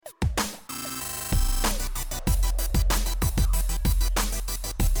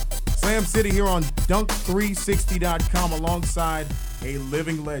Slam City here on Dunk360.com alongside a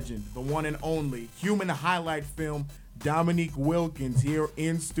living legend, the one and only human highlight film, Dominique Wilkins, here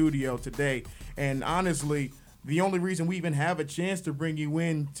in studio today. And honestly, the only reason we even have a chance to bring you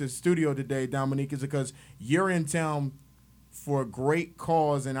in to studio today, Dominique, is because you're in town for a great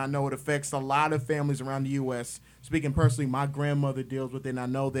cause, and I know it affects a lot of families around the U.S. Speaking personally, my grandmother deals with it, and I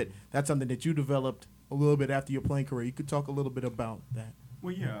know that that's something that you developed a little bit after your playing career. You could talk a little bit about that.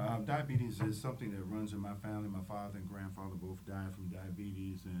 Well, yeah, diabetes is something that runs in my family. My father and grandfather both died from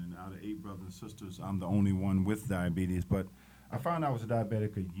diabetes, and out of 8 brothers and sisters, I'm the only one with diabetes. But I found I was a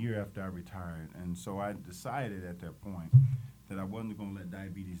diabetic a year after I retired, and so I decided at that point that I wasn't going to let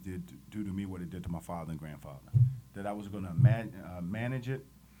diabetes do to me what it did to my father and grandfather, that I was going to manage it,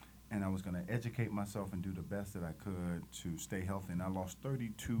 and I was going to educate myself and do the best that I could to stay healthy. And I lost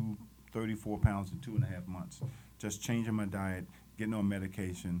 34 pounds in 2.5 months, just changing my diet, getting on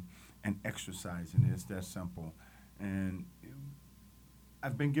medication, and exercising. It's that simple. And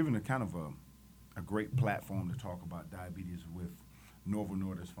I've been given a kind of a great platform to talk about diabetes with Novo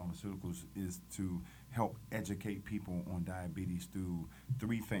Nordisk Pharmaceuticals, is to help educate people on diabetes through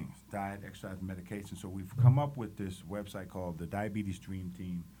 3 things: diet, exercise, and medication. So we've come up with this website called the Diabetes Dream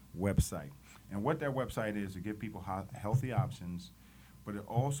Team website. And what that website is to give people healthy options, but it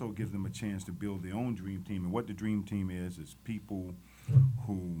also gives them a chance to build their own dream team. And what the dream team is people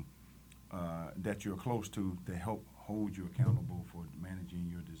who that you're close to help hold you accountable for managing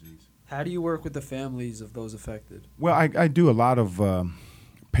your disease. How do you work with the families of those affected? Well, I do a lot of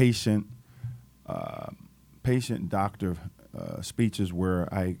patient-doctor speeches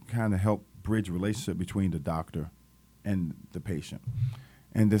where I kind of help bridge relationship between the doctor and the patient.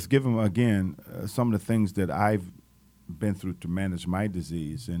 And just give them, again, some of the things that I've been through to manage my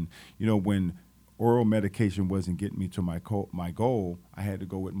disease. And, you know, when oral medication wasn't getting me to my goal, I had to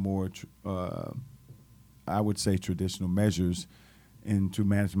go with more, I would say, traditional measures to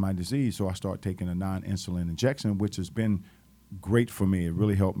manage my disease. So I started taking a non-insulin injection, which has been great for me. It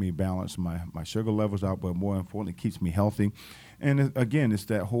really helped me balance my sugar levels out, but more importantly, it keeps me healthy. And again, it's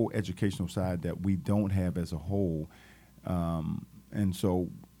that whole educational side that we don't have as a whole. And so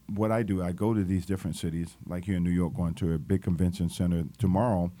what I do, I go to these different cities, like here in New York, going to a big convention center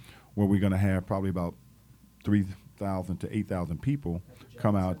tomorrow, where we're going to have probably about 3,000 to 8,000 people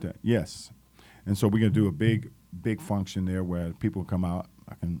come out. Yes. And so we're going to do a big function there where people come out.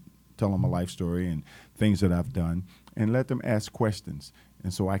 I can tell them a life story and things that I've done and let them ask questions.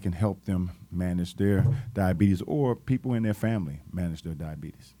 And so I can help them manage their diabetes, or people in their family manage their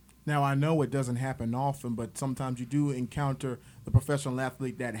diabetes. Now, I know it doesn't happen often, but sometimes you do encounter the professional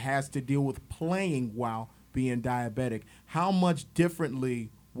athlete that has to deal with playing while being diabetic. How much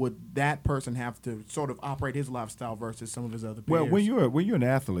differently would that person have to sort of operate his lifestyle versus some of his other peers? Well, when you're an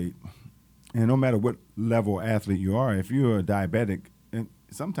athlete, and no matter what level athlete you are, if you're a diabetic, and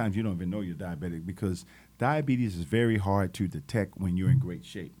sometimes you don't even know you're diabetic, because diabetes is very hard to detect when you're in great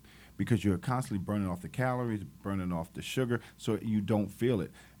shape, because you're constantly burning off the calories, burning off the sugar, so you don't feel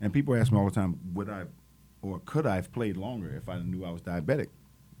it. And people ask me all the time, could I have played longer if I knew I was diabetic?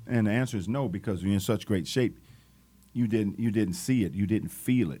 And the answer is no, because you're in such great shape, you didn't see it, you didn't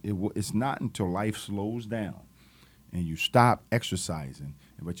feel it. It's not until life slows down and you stop exercising,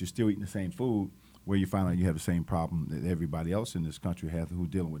 but you're still eating the same food, where you find out you have the same problem that everybody else in this country has who's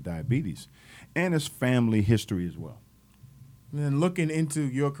dealing with diabetes. And it's family history as well. And looking into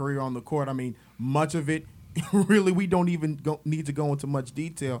your career on the court, I mean, much of it, really, we don't even need to go into much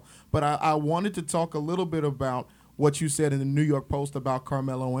detail. But I wanted to talk a little bit about what you said in the New York Post about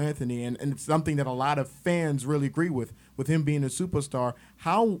Carmelo Anthony, and it's something that a lot of fans really agree with him being a superstar.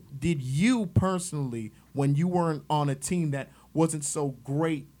 How did you personally, when you weren't on a team that wasn't so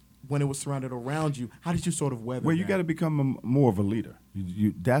great when it was surrounded around you, how did you sort of weather that? Well, you got to become more of a leader.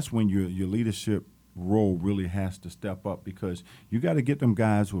 That's when your leadership role really has to step up, because you got to get them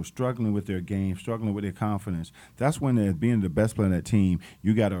guys who are struggling with their game, struggling with their confidence. That's when, they're being the best player on that team,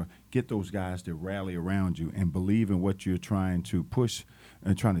 you got to get those guys to rally around you and believe in what you're trying to push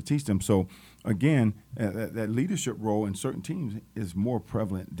and trying to teach them. So, again, that leadership role in certain teams is more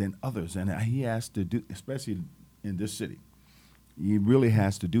prevalent than others, and he has to do, especially in this city. He really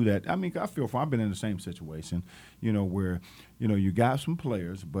has to do that. I mean, I've been in the same situation, where, you got some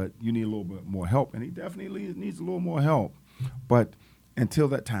players, but you need a little bit more help, and he definitely needs a little more help. But until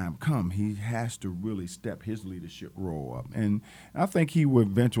that time comes, he has to really step his leadership role up. And I think he will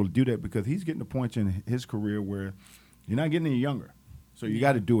eventually do that, because he's getting to points in his career where you're not getting any younger. So you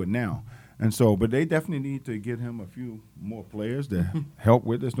got to do it now. And so, but they definitely need to get him a few more players to help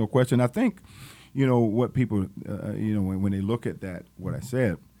with. There's no question. I think, what people, when they look at that, what I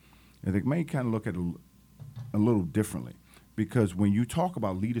said, and they may kind of look at it a little differently. Because when you talk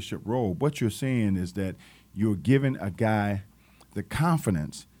about leadership role, what you're saying is that you're giving a guy the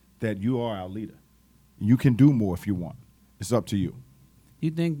confidence that you are our leader. You can do more if you want. It's up to you. You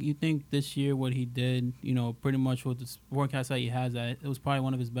think this year what he did, pretty much with the forecast that he has, that it was probably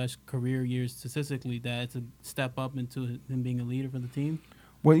one of his best career years statistically, that it's a step up into him being a leader for the team?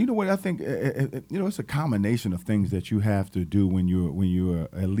 Well, you know what I think. It's a combination of things that you have to do when you're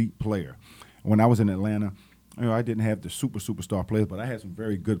an elite player. When I was in Atlanta, I didn't have the superstar players, but I had some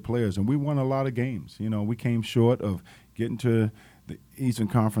very good players, and we won a lot of games. We came short of getting to the Eastern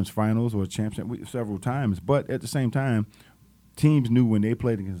Conference Finals or championship several times, but at the same time, teams knew when they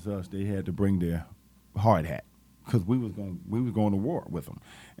played against us, they had to bring their hard hat because we was going to war with them.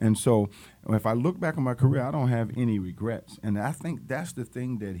 And so if I look back on my career, I don't have any regrets. And I think that's the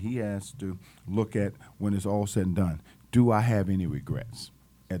thing that he has to look at when it's all said and done. Do I have any regrets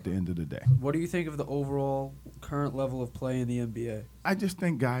at the end of the day? What do you think of the overall current level of play in the NBA? I just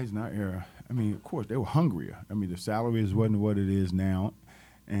think guys in our era, of course, they were hungrier. The salaries wasn't what it is now,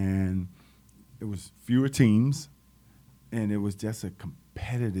 and it was fewer teams, and it was just a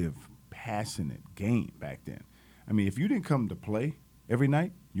competitive, passionate game back then. If you didn't come to play every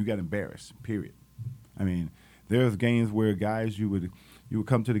night, you got embarrassed, period. There's games where guys, you would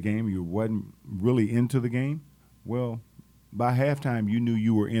come to the game, you wasn't really into the game. Well, by halftime, you knew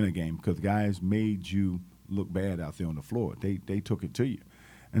you were in a game because guys made you look bad out there on the floor. They took it to you.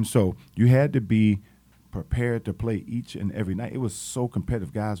 And so you had to be prepared to play each and every night. It was so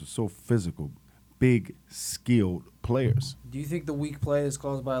competitive. Guys were so physical, big, skilled players. Do you think the weak play is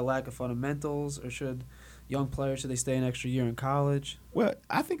caused by a lack of fundamentals, or should they stay an extra year in college? Well,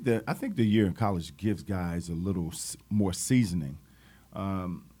 I think the year in college gives guys a little more seasoning.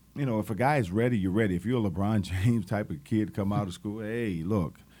 If a guy is ready, you're ready. If you're a LeBron James type of kid come out of school, hey,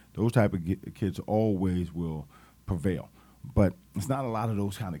 look, those type of kids always will prevail. But it's not a lot of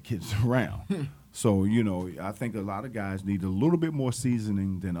those kind of kids around. So, I think a lot of guys need a little bit more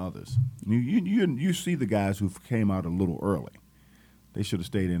seasoning than others. You see the guys who came out a little early. They should have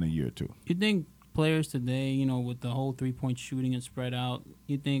stayed in a year or two. You think players today, with the whole three-point shooting and spread out,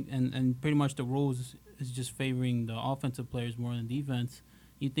 you think, and pretty much the rules is just favoring the offensive players more than defense,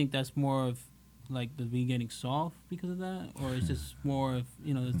 you think that's more of like the league getting soft because of that, or it's just more of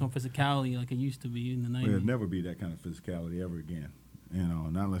there's no physicality like it used to be in the 90s? There'll never be that kind of physicality ever again.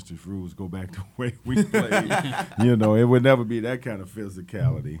 Not unless the rules go back to the way we played. It would never be that kind of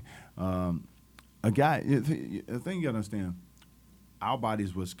physicality. The thing you understand, our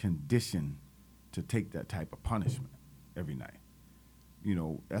bodies was conditioned to take that type of punishment every night.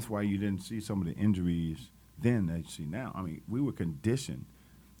 That's why you didn't see some of the injuries then that you see now. We were conditioned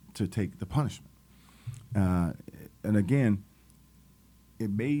to take the punishment. And again, it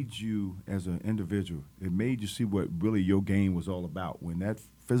made you, as an individual, it made you see what really your game was all about. When that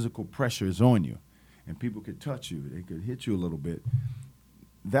physical pressure is on you and people could touch you, they could hit you a little bit,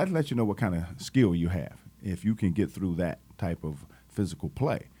 that lets you know what kind of skill you have. If you can get through that type of physical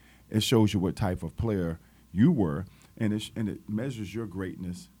play, it shows you what type of player you were, and it measures your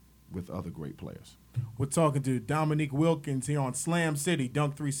greatness with other great players. We're talking to Dominique Wilkins here on Slam City,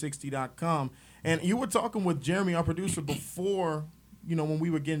 Dunk360.com. And you were talking with Jeremy, our producer, before, when we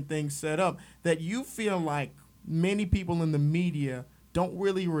were getting things set up, that you feel like many people in the media don't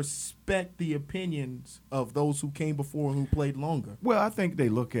really respect the opinions of those who came before and who played longer. Well, I think they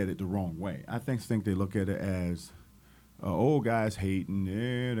look at it the wrong way. I think they look at it as old guys hating,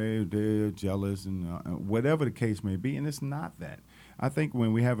 they're jealous, and whatever the case may be, and it's not that. I think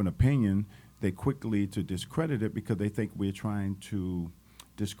when we have an opinion, they quickly to discredit it because they think we're trying to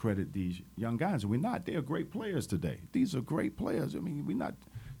discredit these young guys. We're not. They're great players today. These are great players. We're not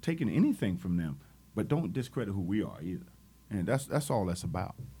taking anything from them, but don't discredit who we are either. And that's all that's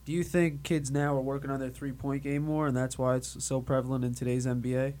about. Do you think kids now are working on their three-point game more, and that's why it's so prevalent in today's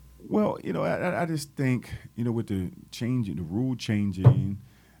NBA? Well, I just think, with the changing, the rule changing,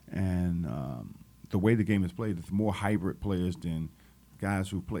 and the way the game is played, it's more hybrid players than guys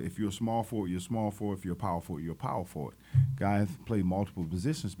who play. If you're a small forward, you're a small forward. If you're a power forward, you're a power forward. Guys play multiple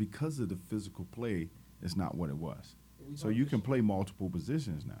positions because of the physical play is not what it was. So you can play multiple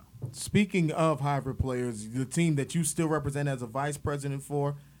positions now. Speaking of hybrid players, the team that you still represent as a vice president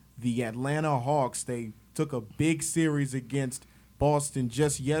for, the Atlanta Hawks, they took a big series against Boston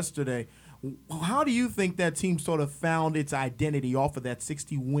just yesterday. How do you think that team sort of found its identity off of that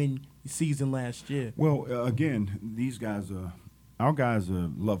 60-win season last year? Well, again, these guys our guys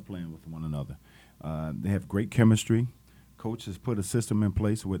love playing with one another. They have great chemistry. Coach has put a system in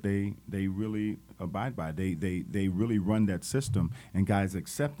place where they really abide by. They really run that system, and guys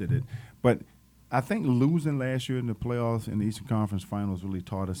accepted it. But I think losing last year in the playoffs in the Eastern Conference Finals really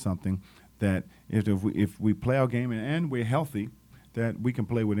taught us something, that if we play our game and we're healthy, that we can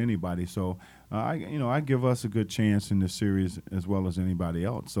play with anybody. So I give us a good chance in this series as well as anybody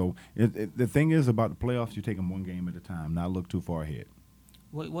else. So the thing is about the playoffs, you take them one game at a time, not look too far ahead.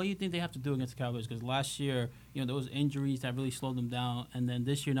 What do you think they have to do against the Cowboys? Because last year, there was injuries that really slowed them down, and then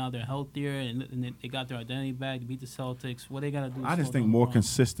this year now they're healthier and they got their identity back. They beat the Celtics. What they got to do? I just think more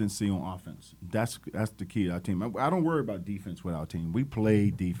consistency on offense. That's the key to our team. I don't worry about defense with our team. We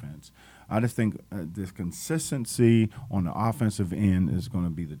play defense. I just think this consistency on the offensive end is going to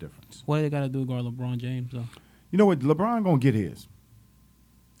be the difference. What do they got to do to guard LeBron James, though? You know what? LeBron going to get his.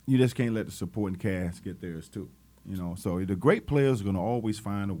 You just can't let the supporting cast get theirs, too. So the great players are going to always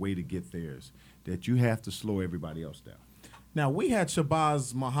find a way to get theirs, that you have to slow everybody else down. Now, we had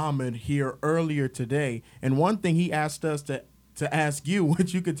Shabazz Muhammad here earlier today, and one thing he asked us to ask you,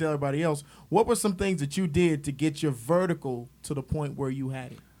 which you could tell everybody else, what were some things that you did to get your vertical to the point where you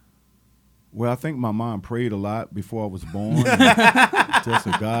had it? Well, I think my mom prayed a lot before I was born. Just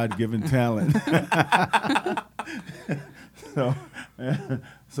a God-given talent.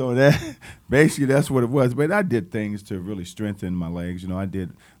 So that basically that's what it was. But I did things to really strengthen my legs. I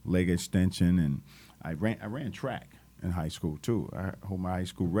did leg extension, and I ran track in high school too. I hold my high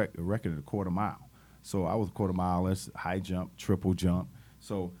school record at a quarter mile. So I was a quarter milers, high jump, triple jump.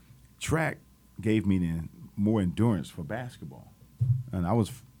 So track gave me more endurance for basketball, and I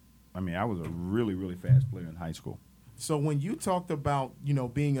was a really, really fast player in high school. So when you talked about,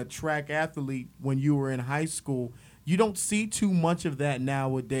 being a track athlete when you were in high school, you don't see too much of that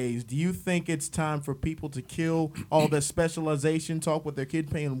nowadays. Do you think it's time for people to kill all that specialization talk with their kid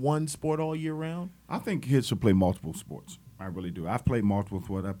playing one sport all year round? I think kids should play multiple sports. I really do. I've played multiple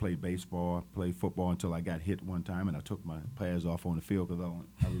sports. I played baseball. I played football until I got hit one time, and I took my pads off on the field because I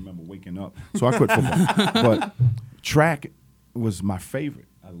remember waking up. So I quit football. But track was my favorite.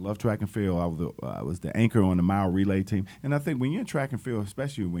 I love track and field. I was the anchor on the mile relay team. And I think when you're in track and field,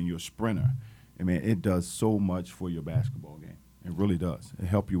 especially when you're a sprinter, it does so much for your basketball game. It really does. It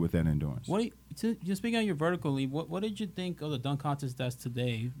helps you with that endurance. Just speaking on your vertically, what did you think of the dunk contest that's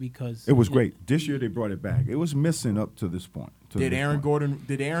today? Because it was great. This year they brought it back. It was missing up to this point. Did Aaron Gordon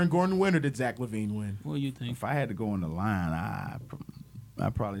win, or did Zach LaVine win? What do you think? If I had to go on the line,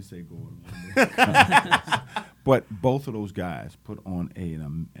 I'd probably say Gordon. But both of those guys put on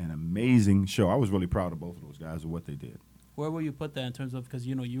an amazing show. I was really proud of both of those guys and what they did. Where will you put that in terms of, because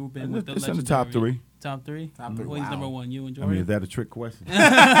you've been with the It's in the top three. Top three? Top three. Who's Wow. number one? You and Jordan? Is that a trick question?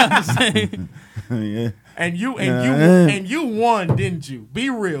 Yeah. And you won, didn't you? Be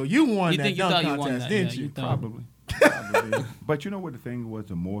real. You won that dunk contest, didn't you? Probably. But you know what the thing was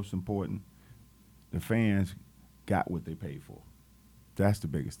the most important? The fans got what they paid for. That's the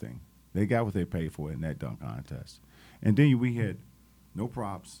biggest thing. They got what they paid for in that dunk contest. And then we had no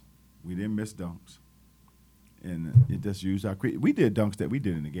props. We didn't miss dunks. And it just used our creativity. We did dunks that we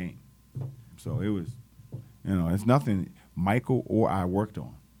did in the game. So it was, it's nothing Michael or I worked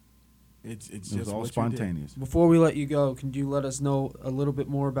on. It was all spontaneous. Before we let you go, can you let us know a little bit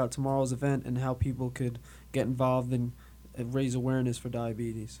more about tomorrow's event and how people could get involved and raise awareness for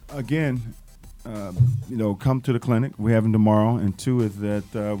diabetes? Again, come to the clinic. We have them tomorrow. And two is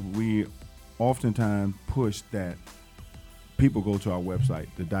that we oftentimes push that people go to our website,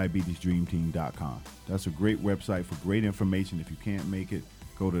 thediabetesdreamteam.com. That's a great website for great information. If you can't make it,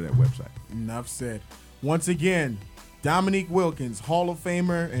 go to that website. Enough said. Once again, Dominique Wilkins, Hall of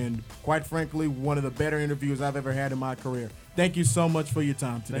Famer, and quite frankly, one of the better interviews I've ever had in my career. Thank you so much for your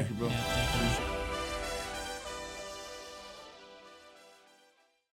time today. Thank you, bro. Yeah, thank you.